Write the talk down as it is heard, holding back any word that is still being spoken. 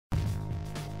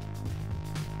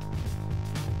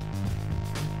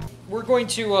we're going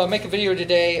to make a video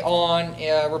today on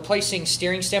replacing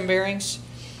steering stem bearings,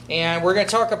 and we're going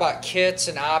to talk about kits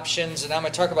and options, and I'm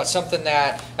going to talk about something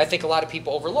that I think a lot of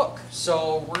people overlook.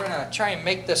 So we're going to try and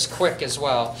make this quick as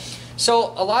well.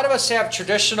 So a lot of us have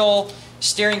traditional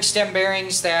steering stem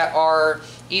bearings that are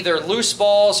either loose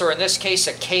balls or in this case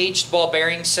a caged ball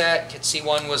bearing set. You can see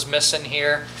one was missing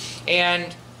here,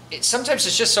 and sometimes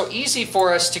it's just so easy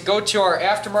for us to go to our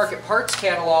aftermarket parts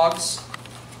catalogs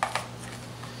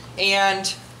and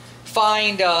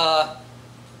find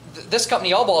this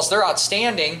company All Balls. They're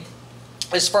outstanding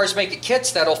as far as making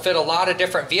kits that'll fit a lot of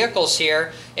different vehicles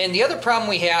here. And the other problem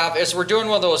we have is we're doing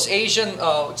one of those Asian,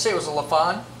 let's say it was a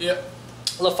Lafan? Yep.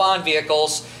 Lafan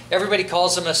vehicles. Everybody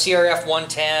calls them a CRF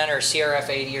 110 or CRF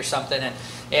 80 or something,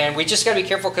 and we just got to be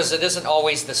careful because it isn't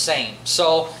always the same.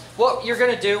 So what you're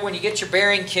going to do when you get your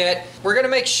bearing kit, we're going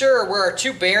to make sure where our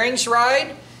two bearings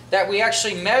ride that we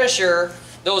actually measure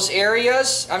those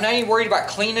areas. I'm not even worried about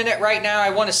cleaning it right now. I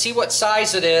want to see what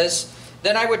size it is.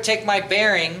 Then I would take my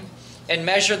bearing and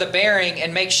measure the bearing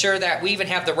and make sure that we even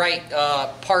have the right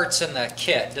parts in the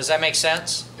kit. Does that make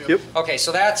sense? Yep. Okay,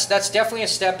 so that's definitely a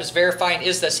step, is verifying,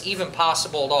 is this even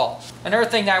possible at all? Another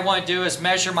thing that I want to do is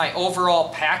measure my overall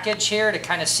package here to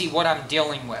kind of see what I'm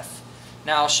dealing with.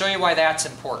 Now I'll show you why that's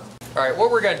important. All right,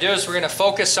 what we're going to do is we're going to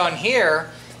focus on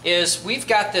here is we've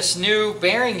got this new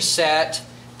bearing set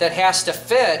that has to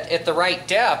fit at the right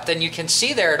depth, and you can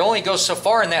see there it only goes so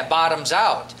far and that bottoms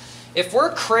out. If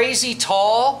we're crazy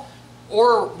tall,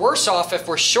 or worse off if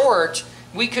we're short,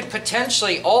 we could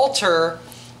potentially alter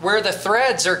where the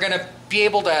threads are going to be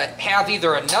able to have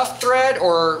either enough thread,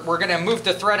 or we're going to move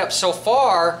the thread up so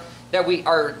far that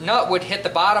our nut would hit the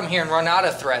bottom here and run out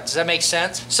of thread. Does that make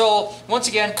sense? So once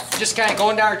again, just kind of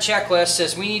going down our checklist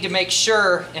is we need to make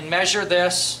sure and measure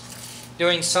this,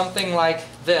 doing something like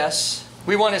this.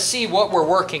 We want to see what we're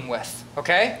working with,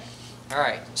 okay? All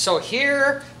right, so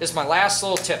here is my last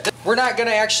little tip. We're not going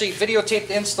to actually videotape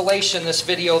the installation in this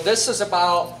video. This is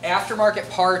about aftermarket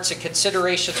parts and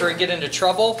considerations where we get into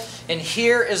trouble, and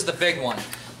here is the big one.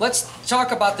 Let's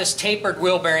talk about this tapered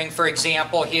wheel bearing, for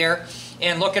example, here,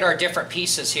 and look at our different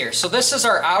pieces here. So this is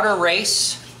our outer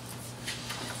race.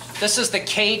 This is the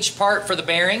cage part for the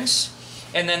bearings,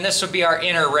 and then this would be our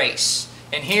inner race.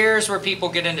 And here's where people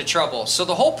get into trouble. So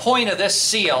the whole point of this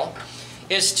seal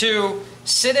is to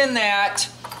sit in that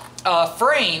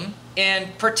frame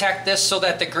and protect this so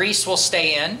that the grease will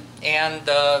stay in, and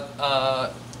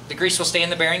the grease will stay in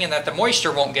the bearing, and that the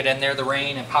moisture won't get in there, the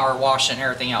rain and power wash and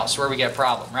everything else, where we get a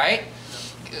problem, right?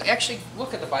 Actually,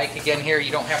 look at the bike again here.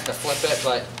 You don't have to flip it,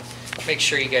 but make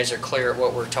sure you guys are clear at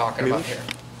what we're talking about here.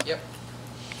 Yep.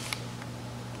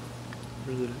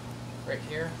 Where's it? Right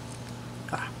here.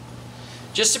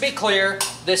 Just to be clear,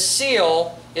 this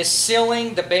seal is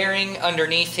sealing the bearing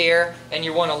underneath here, and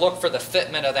you want to look for the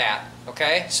fitment of that.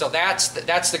 Okay, so that's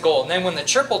the goal. And then when the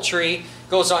triple tree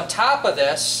goes on top of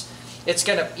this, it's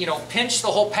going to pinch the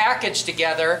whole package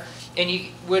together. And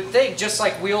you would think, just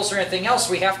like wheels or anything else,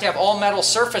 we have to have all metal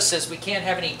surfaces. We can't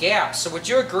have any gaps. So would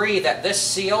you agree that this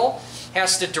seal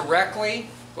has to directly,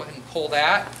 go ahead and pull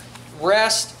that,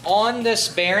 rest on this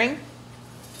bearing?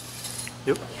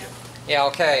 Yep. Yeah,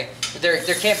 okay. There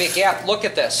can't be a gap. Look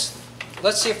at this.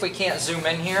 Let's see if we can't zoom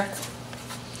in here.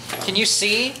 Can you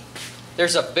see?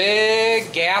 There's a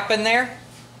big gap in there.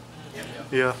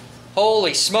 Yeah.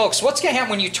 Holy smokes. What's going to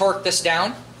happen when you torque this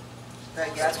down?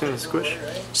 It's going to squish.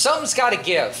 Something's got to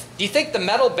give. Do you think the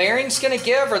metal bearing's going to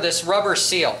give, or this rubber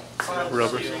seal?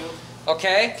 Rubber.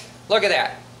 Okay, look at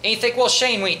that. And you think, well,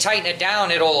 Shane, when you tighten it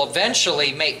down, it'll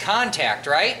eventually make contact,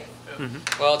 right?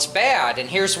 Mm-hmm. Well, it's bad, and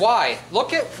here's why.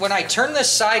 Look at when I turn this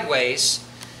sideways.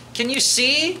 Can you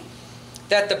see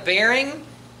that the bearing,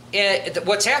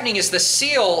 what's happening is the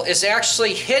seal is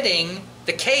actually hitting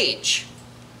the cage.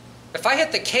 If I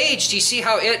hit the cage, do you see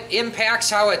how it impacts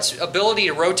how its ability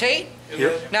to rotate?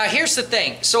 Yep. Now here's the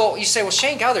thing. So you say, well,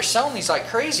 Shane, God, they're selling these like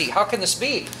crazy. How can this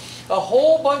be? A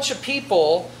whole bunch of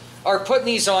people are putting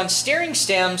these on steering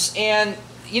stems, and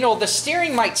the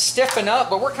steering might stiffen up,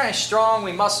 but we're kind of strong.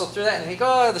 We muscle through that and think,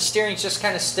 oh, the steering's just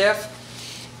kind of stiff.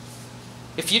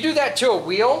 If you do that to a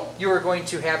wheel, you are going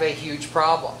to have a huge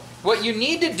problem. What you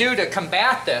need to do to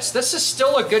combat this is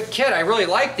still a good kit. I really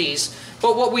like these.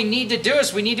 But what we need to do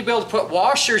is we need to be able to put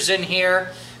washers in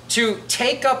here to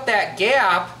take up that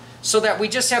gap so that we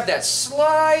just have that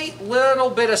slight little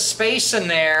bit of space in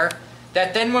there,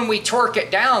 that then when we torque it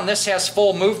down, this has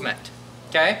full movement.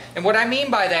 Okay? And what I mean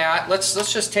by that, let's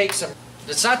just take some.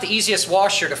 It's not the easiest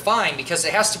washer to find because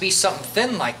it has to be something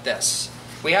thin like this.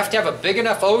 We have to have a big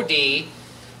enough OD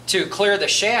to clear the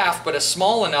shaft, but it's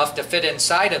small enough to fit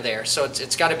inside of there. So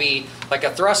it's got to be like a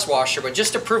thrust washer. But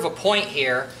just to prove a point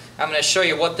here, I'm going to show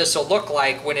you what this will look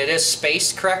like when it is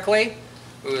spaced correctly.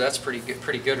 Ooh, that's pretty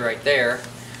good right there.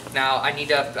 Now I need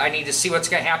to see what's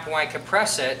going to happen when I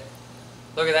compress it.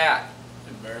 Look at that.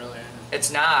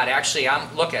 It's not actually.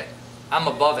 I'm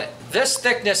above it. This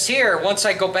thickness here, once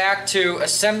I go back to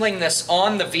assembling this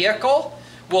on the vehicle,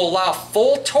 will allow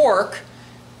full torque,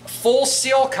 full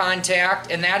seal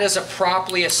contact, and that is a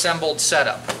properly assembled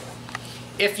setup.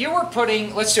 If you were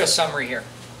putting, let's do a summary here.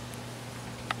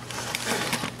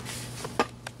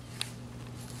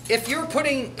 If you're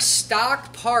putting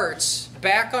stock parts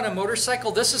back on a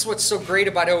motorcycle, this is what's so great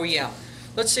about OEM.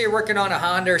 Let's say you're working on a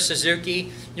Honda or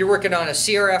Suzuki, you're working on a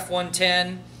CRF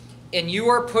 110, and you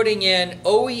are putting in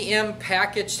OEM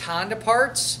packaged Honda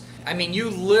parts. I mean, you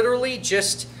literally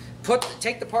just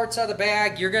take the parts out of the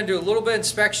bag. You're going to do a little bit of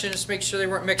inspection, just make sure they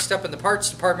weren't mixed up in the parts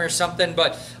department or something.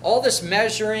 But all this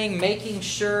measuring, making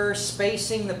sure,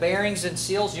 spacing the bearings and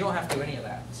seals, you don't have to do any of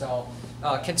that. So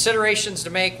considerations to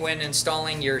make when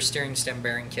installing your steering stem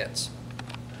bearing kits.